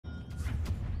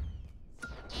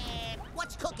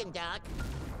what's cooking, Doc?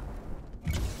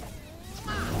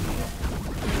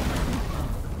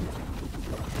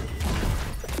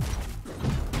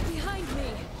 Behind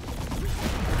me.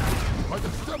 By the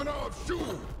stamina of Shu!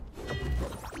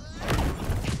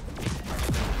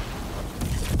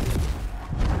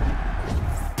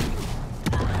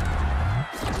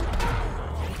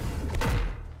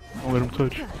 Don't let him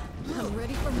touch. I'm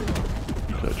ready for more.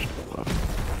 He touched. Wow.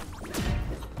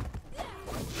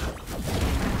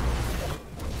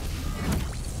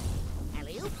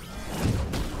 Alley-oop.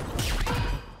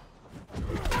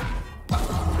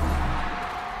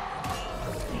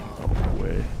 No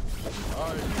way.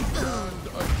 I stand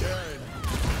again!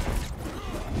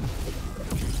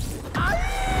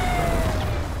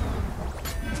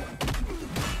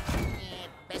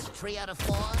 Best 3 out of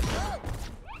 4.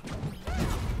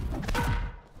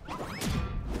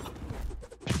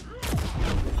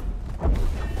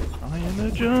 I am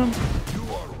the jump. You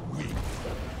are weak.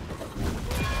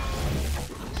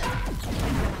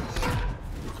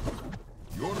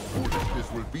 Your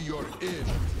foolishness will be your end.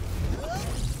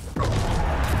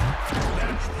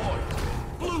 Match point.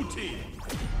 Blue team.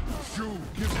 Shu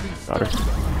gives me Got her.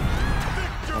 stamina.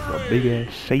 That's a big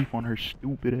ass safe on her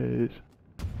stupid ass.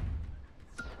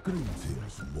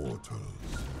 Greetings, mortals.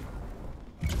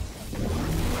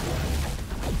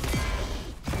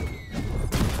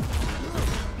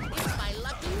 It's my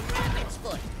lucky rabbit's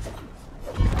foot.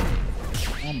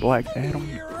 Come on, Black Adam,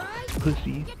 you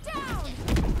pussy. Get down.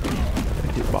 That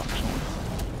hitbox on.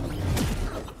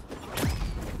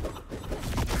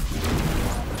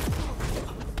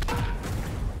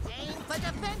 Aim for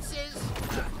the fences.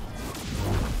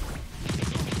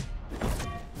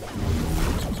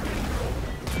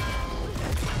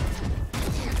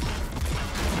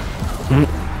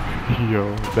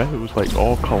 Yo, that was like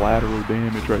all collateral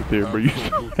damage right there, bro. You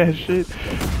saw that shit?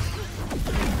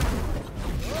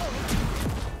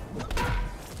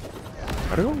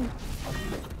 Gotta go.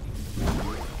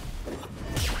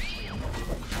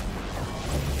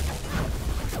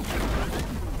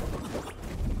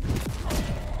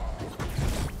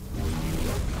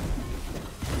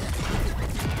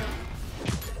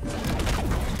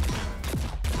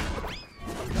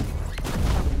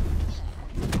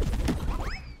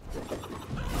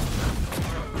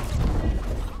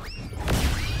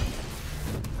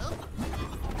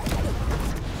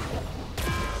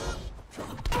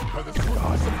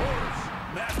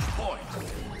 Match point.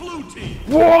 Blue team.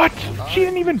 What? She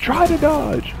didn't even try to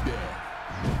dodge.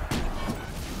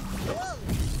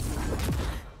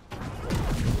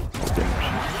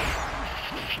 Damn,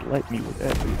 she let me with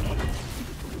that bitch.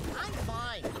 I'm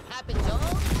fine. Happens all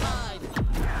the time.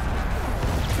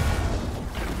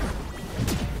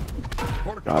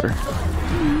 Got her.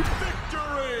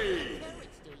 Victory.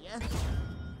 Carrots, do ya?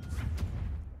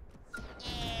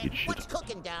 Good shit. What's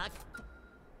cooking, Doc?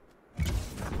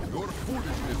 Your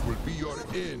foolishness will be your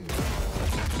end.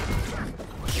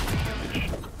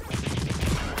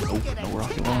 You'll Nope, get a no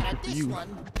rocket kick launcher out of for this you. one.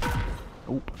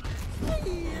 Nope.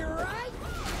 Right?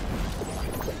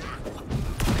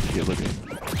 Yeah, look at him.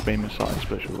 Spam inside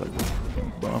special like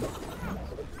bomb.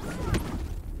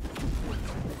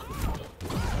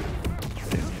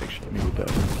 Damn, he actually hit me with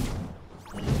that.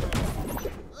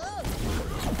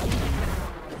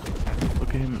 Look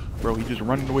at him, bro. He just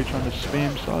running away trying to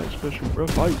spam side special, bro.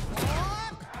 Fight.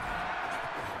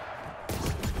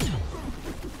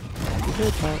 Good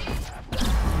head top.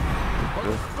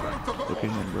 Bro. Look at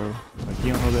him, bro. Like he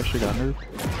don't know that shit got nerfed.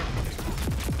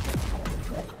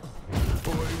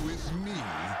 Boy with me.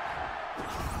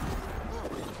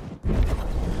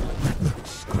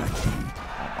 Scratchy.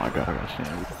 Oh my god, I got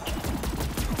sandwich.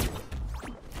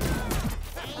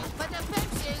 Aim for the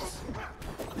fences.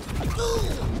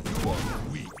 You are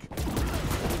weak.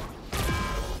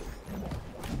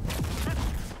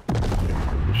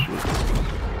 This shit.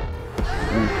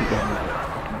 Ooh, he got me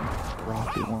fucking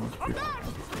rocket launcher.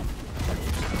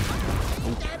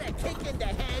 That a kick in the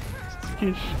head.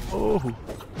 Yes. Oh.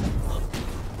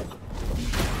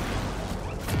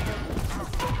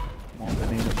 Come on,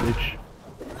 banana bitch.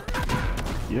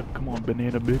 Yep, come on,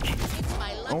 banana bitch. It's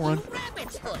my Don't lucky run.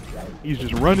 rabbit's foot. He's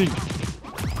just running.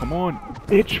 Come on,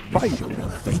 bitch, fight.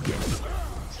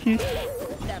 Yes.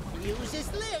 The fuse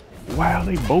is lit. Wow,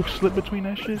 they both slipped between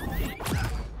that shit.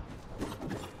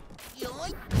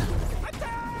 Yoink.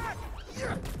 Attack!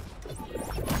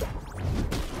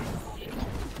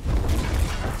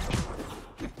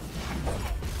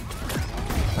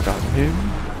 I got him.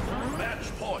 Match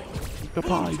point. The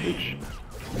pie, bitch.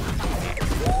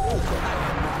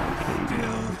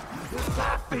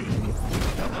 Okay,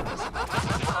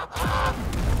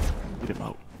 Get him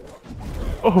out.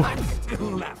 Oh!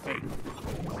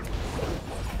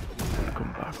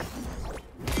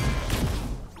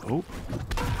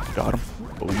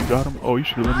 got him. Oh, you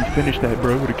should have let me finish that,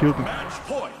 bro. Would have killed him. Match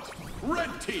point.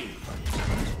 Red team.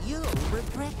 You'll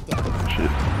regret that. Shit.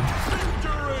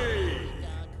 Victory.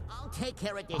 I'll take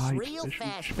care of this Hi, real special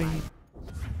fast. Spain.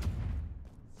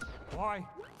 Boy,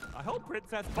 I hope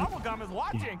Princess Bubblegum is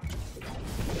watching.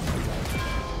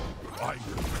 I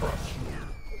will crush you.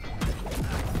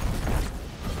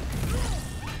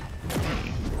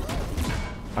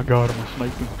 I got him. I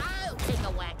sniped him. I'll take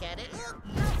a whack at it.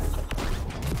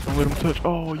 Don't let him touch.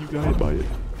 Oh, you got hit by it.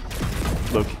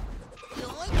 Look.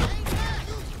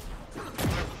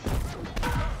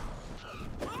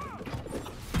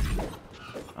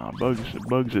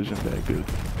 Bugs isn't that good.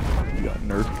 You got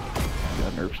nerfed. You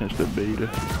got nerfed since the beta.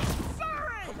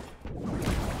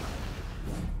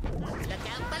 Look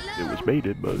out below. It was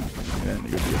baited, Bugs. And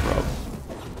it could be a problem.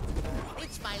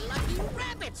 It's my lucky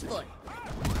rabbit's foot.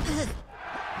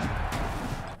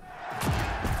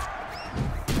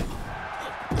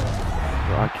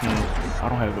 Bro, I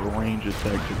don't have the range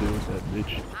attack to deal with that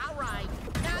bitch. All right,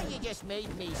 now you just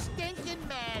made me stinking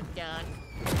mad, Doug.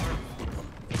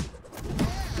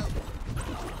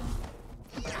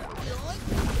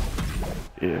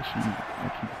 Yeah, see, I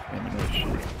keep spamming that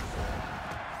shit.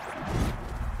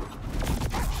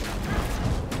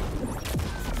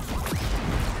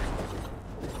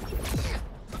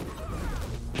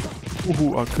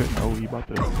 Ooh, I couldn't. Oh, he about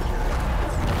to.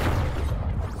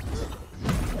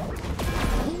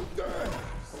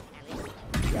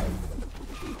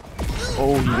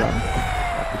 Oh, he got me.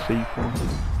 Got the save for him.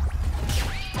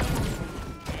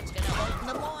 That's gonna hurt in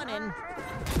the morning.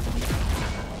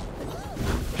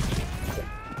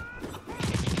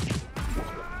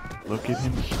 Look at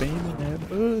him spamming that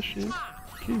bullshit.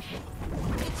 Kiss.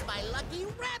 It's my lucky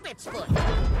rabbit's foot.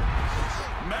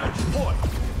 Match point.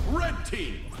 Red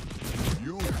team.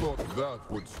 You thought that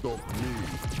would stop me.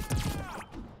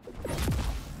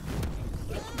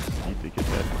 Need to get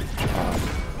that job.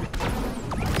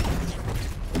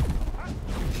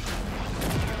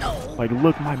 Like,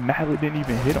 look, my mallet didn't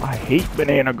even hit him. I hate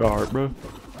banana guard, bro. Aim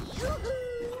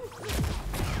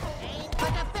for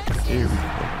the fences. There we go,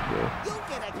 bro. You'll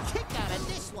get a kick out of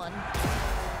this one.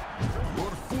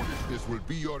 Your foolishness will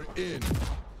be your end.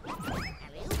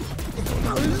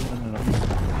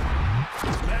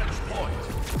 Match point.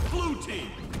 Blue team.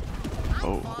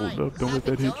 Oh, hold up. Don't let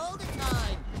that hit you. All the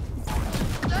time.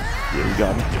 Yeah, he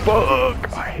got me. Fuck!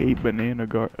 I hate banana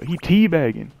guard. He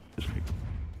teabagging.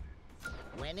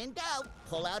 When in doubt,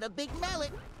 pull out a big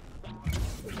mallet.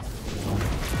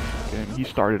 And he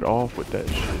started off with that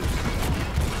shit.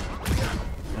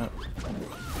 Yep.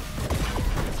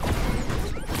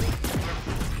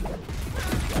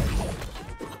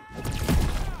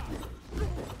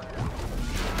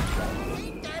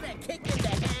 Ain't that a kick in the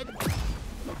head?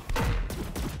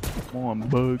 Come on,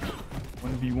 Bugs.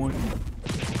 1v1.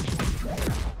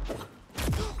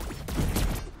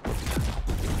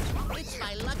 It's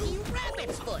my lucky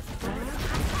rabbit's foot.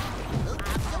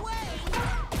 Out the way.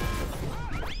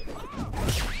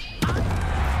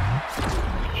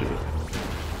 Shit.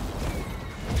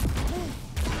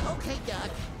 Okay, Doc.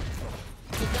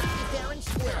 You got me fair and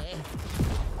square.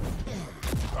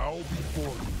 Bow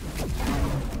before you.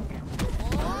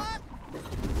 What?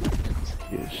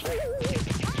 Yes.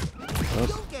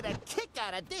 You'll get a kick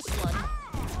out of this one.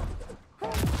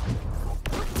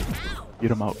 Ow.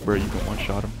 Get him out, bro. You can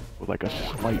one-shot him with like a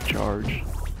slight charge.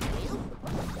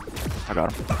 I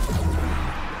got him.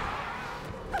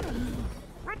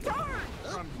 Return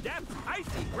from death's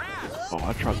icy grasp. Oh,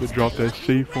 I tried to drop that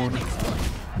safe on him.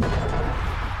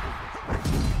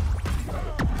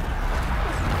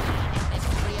 That's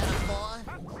 3 out of 4.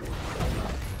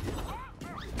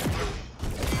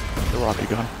 The rocket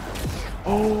gun.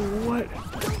 Oh, what?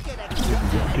 You'll get a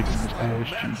Kicking his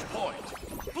ass Match cheek. point.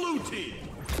 Blue team.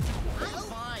 I'm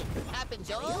fine.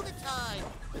 Happens all the time.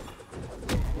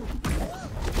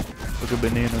 Look at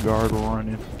banana guard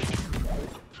running.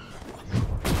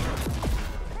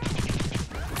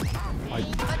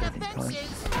 Aim for the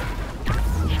fences.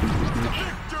 Stupid bitch.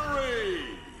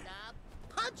 Victory. The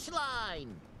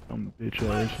punchline. Some bitch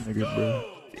ass nigga, bro.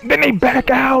 Then they back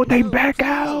out. They back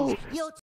out. You'll